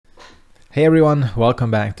Hey everyone, welcome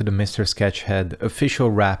back to the MrSketchead official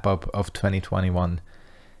wrap-up of 2021.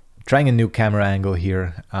 Trying a new camera angle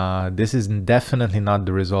here. This is definitely not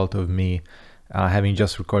the result of me having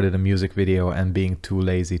just recorded a music video and being too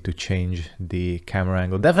lazy to change the camera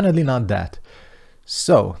angle. Definitely not that.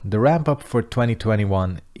 So, the wrap-up for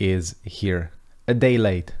 2021 is here. A day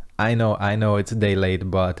late. I know it's a day late,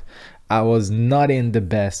 but I was not in the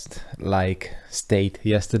best state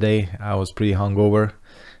yesterday. I was pretty hungover.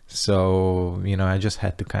 So, I just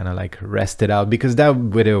had to kind of rest it out because that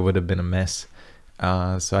video would have been a mess.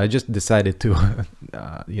 So I just decided to,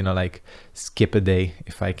 skip a day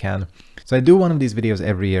if I can. So I do one of these videos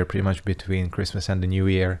every year, pretty much between Christmas and the New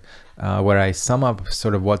Year, where I sum up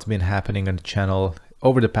sort of what's been happening on the channel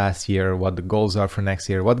over the past year, what the goals are for next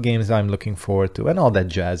year, what games I'm looking forward to, and all that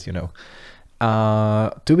jazz,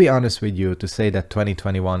 To be honest with you, to say that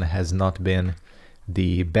 2021 has not been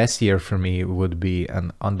the best year for me would be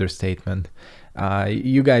an understatement.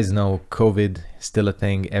 You guys know COVID is still a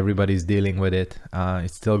thing. Everybody's dealing with it.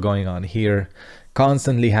 It's still going on here.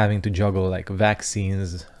 Constantly having to juggle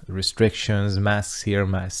vaccines, restrictions, masks here,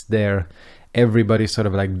 masks there. Everybody sort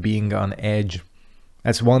of being on edge.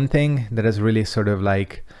 That's one thing that has really sort of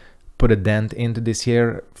put a dent into this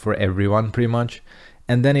year for everyone pretty much.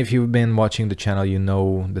 And then if you've been watching the channel, you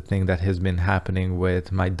know the thing that has been happening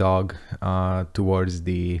with my dog towards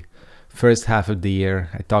the first half of the year.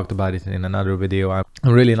 I talked about it in another video. I'm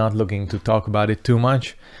really not looking to talk about it too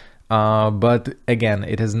much. But again,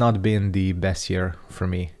 it has not been the best year for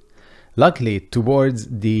me. Luckily,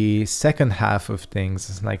 towards the second half of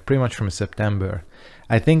things, pretty much from September,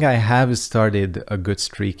 I think I have started a good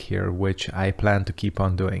streak here, which I plan to keep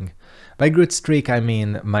on doing. By good streak, I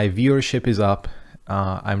mean my viewership is up.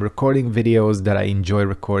 I'm recording videos that I enjoy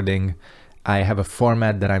recording. I have a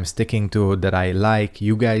format that I'm sticking to that I like.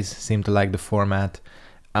 You guys seem to like the format.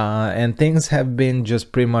 And things have been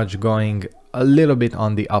just pretty much going a little bit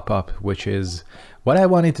on the up, which is what I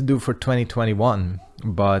wanted to do for 2021.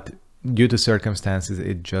 But due to circumstances,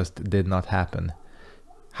 it just did not happen.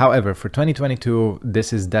 However, for 2022,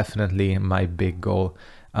 this is definitely my big goal.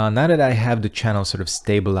 Now that I have the channel sort of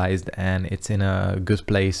stabilized and it's in a good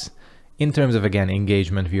place, in terms of, again,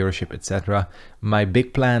 engagement, viewership, etc., my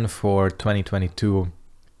big plan for 2022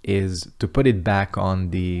 is to put it back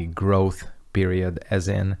on the growth period, as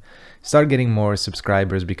in start getting more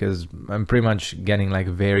subscribers, because I'm pretty much getting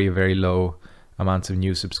very, very low amounts of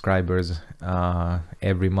new subscribers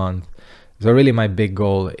every month. So really my big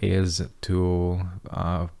goal is to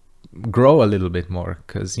grow a little bit more,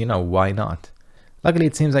 because, why not? Luckily,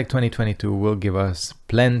 it seems like 2022 will give us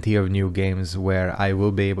plenty of new games where I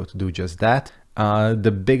will be able to do just that.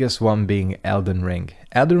 The biggest one being Elden Ring.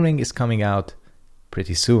 Elden Ring is coming out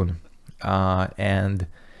pretty soon. And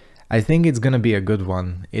I think it's going to be a good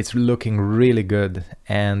one. It's looking really good.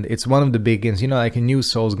 And it's one of the big games. A new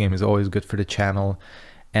Souls game is always good for the channel.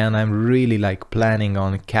 And I'm really planning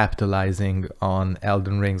on capitalizing on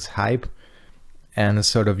Elden Ring's hype and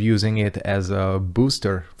sort of using it as a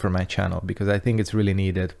booster for my channel, because I think it's really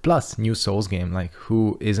needed. Plus, new Souls game,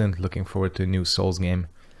 who isn't looking forward to a new Souls game?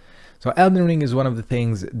 So Elden Ring is one of the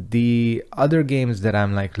things. The other games that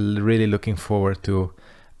I'm really looking forward to,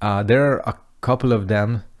 there are a couple of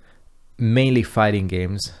them, mainly fighting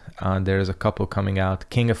games. There's a couple coming out.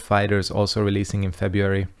 King of Fighters also releasing in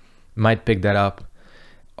February. Might pick that up.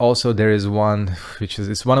 Also, there is one, which is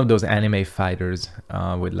it's one of those anime fighters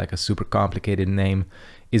with a super complicated name,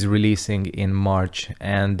 is releasing in March.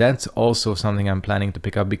 And that's also something I'm planning to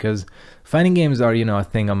pick up, because fighting games are, a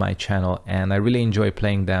thing on my channel and I really enjoy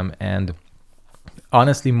playing them. And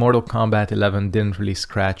honestly, Mortal Kombat 11 didn't really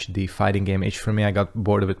scratch the fighting game itch for me. I got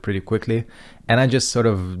bored of it pretty quickly. And I just sort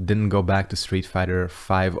of didn't go back to Street Fighter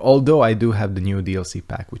 5, although I do have the new DLC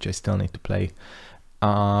pack, which I still need to play.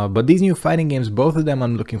 But these new fighting games, both of them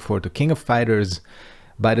I'm looking forward to. King of Fighters,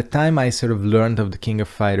 by the time I sort of learned of the King of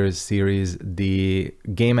Fighters series, the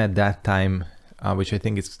game at that time, which I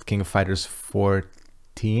think is King of Fighters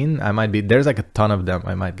 14, there's a ton of them,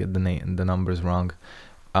 I might get the numbers wrong,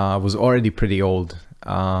 was already pretty old,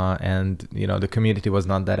 and the community was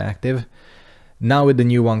not that active. Now with the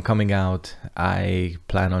new one coming out, I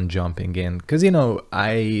plan on jumping in, because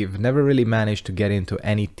I've never really managed to get into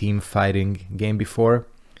any team fighting game before.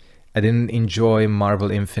 I didn't enjoy Marvel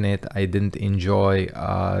Infinite, I didn't enjoy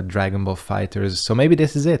Dragon Ball Fighters, so maybe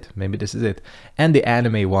this is it, And the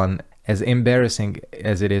anime one, as embarrassing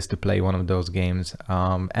as it is to play one of those games,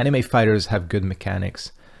 anime fighters have good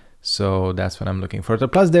mechanics, so that's what I'm looking for.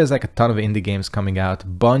 Plus there's a ton of indie games coming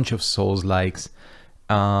out, bunch of Souls-likes.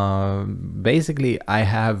 Basically, I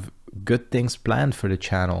have good things planned for the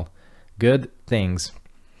channel. Good things.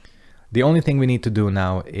 The only thing we need to do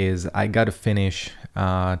now is I gotta finish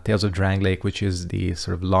Tales of Drangleic, which is the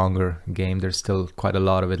sort of longer game. There's still quite a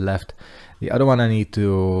lot of it left. The other one I need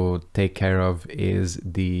to take care of is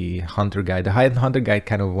the Hunter Guide. The Hunter Guide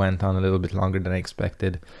kind of went on a little bit longer than I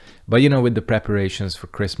expected. But you know, with the preparations for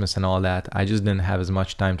Christmas and all that, I just didn't have as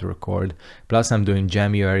much time to record. Plus I'm doing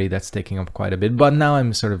January, that's taking up quite a bit. But now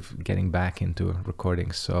I'm sort of getting back into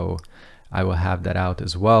recording, so I will have that out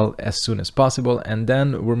as well as soon as possible. And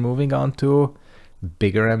then we're moving on to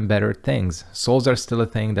bigger and better things. Souls are still a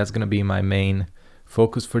thing. That's going to be my main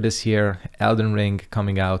focus for this year. Elden Ring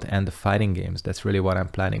coming out and the fighting games. That's really what I'm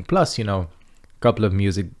planning. Plus, you know, a couple of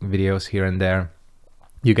music videos here and there.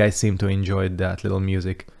 You guys seem to enjoy that little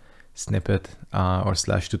music snippet or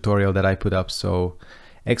slash tutorial that I put up. So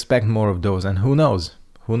expect more of those. And who knows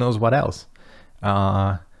what else?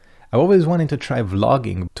 I've always wanted to try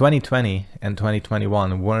vlogging. 2020 and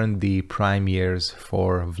 2021 weren't the prime years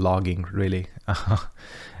for vlogging, really.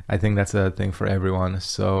 I think that's a thing for everyone.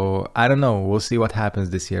 So I don't know, we'll see what happens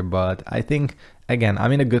this year. But I think, again,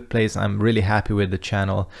 I'm in a good place. I'm really happy with the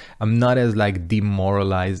channel. I'm not as like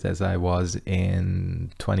demoralized as I was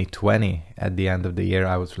in 2020. At the end of the year,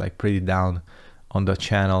 I was like pretty down on the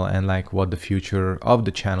channel and like what the future of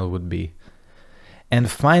the channel would be. And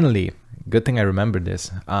finally, good thing I remember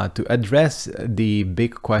this, to address the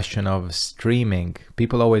big question of streaming.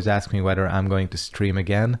 People always ask me whether I'm going to stream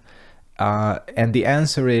again. And the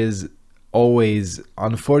answer is always,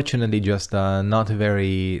 unfortunately, just a not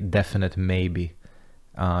very definite maybe.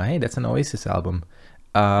 Hey, that's an Oasis album.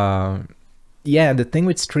 Yeah, the thing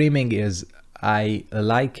with streaming is I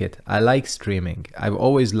like it. I like streaming. I've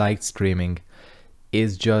always liked streaming.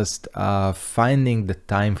 It's just finding the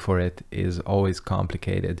time for it is always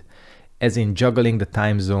complicated. As in juggling the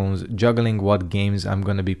time zones, juggling what games I'm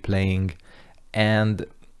going to be playing. And,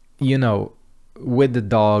 you know, with the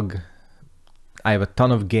dog, I have a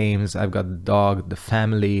ton of games. I've got the dog, the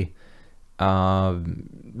family,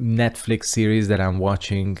 Netflix series that I'm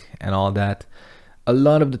watching and all that. A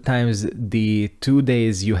lot of the times, the 2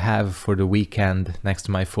 days you have for the weekend next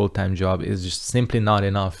to my full-time job is just simply not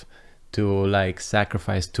enough to like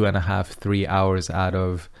sacrifice 2.5, 3 hours out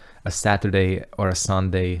of a Saturday or a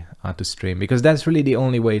Sunday to stream, because that's really the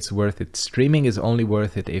only way it's worth it. Streaming is only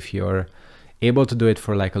worth it if you're able to do it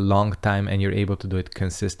for like a long time and you're able to do it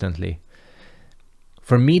consistently.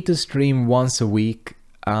 For me to stream once a week,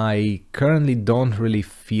 I currently don't really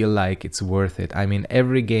feel like it's worth it. I mean,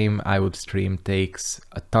 every game I would stream takes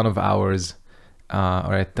a ton of hours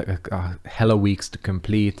or hella weeks to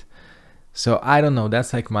complete. So I don't know,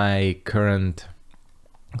 that's like my current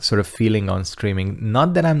sort of feeling on streaming.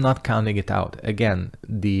 Not that I'm not counting it out. Again,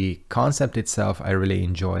 the concept itself I really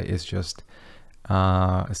enjoy. It's just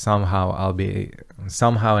somehow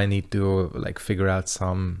I need to like figure out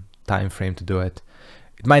some time frame to do it.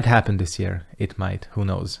 It might happen this year. It might, who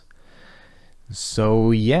knows.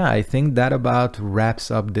 So yeah, I think that about wraps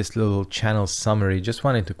up this little channel summary. Just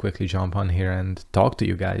wanted to quickly jump on here and talk to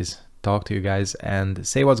you guys and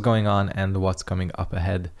say what's going on and what's coming up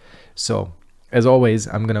ahead. So as always,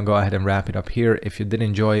 I'm gonna go ahead and wrap it up here. If you did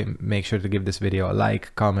enjoy, make sure to give this video a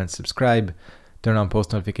like, comment, subscribe, turn on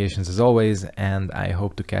post notifications as always, and I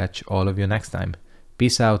hope to catch all of you next time.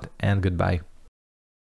 Peace out and goodbye.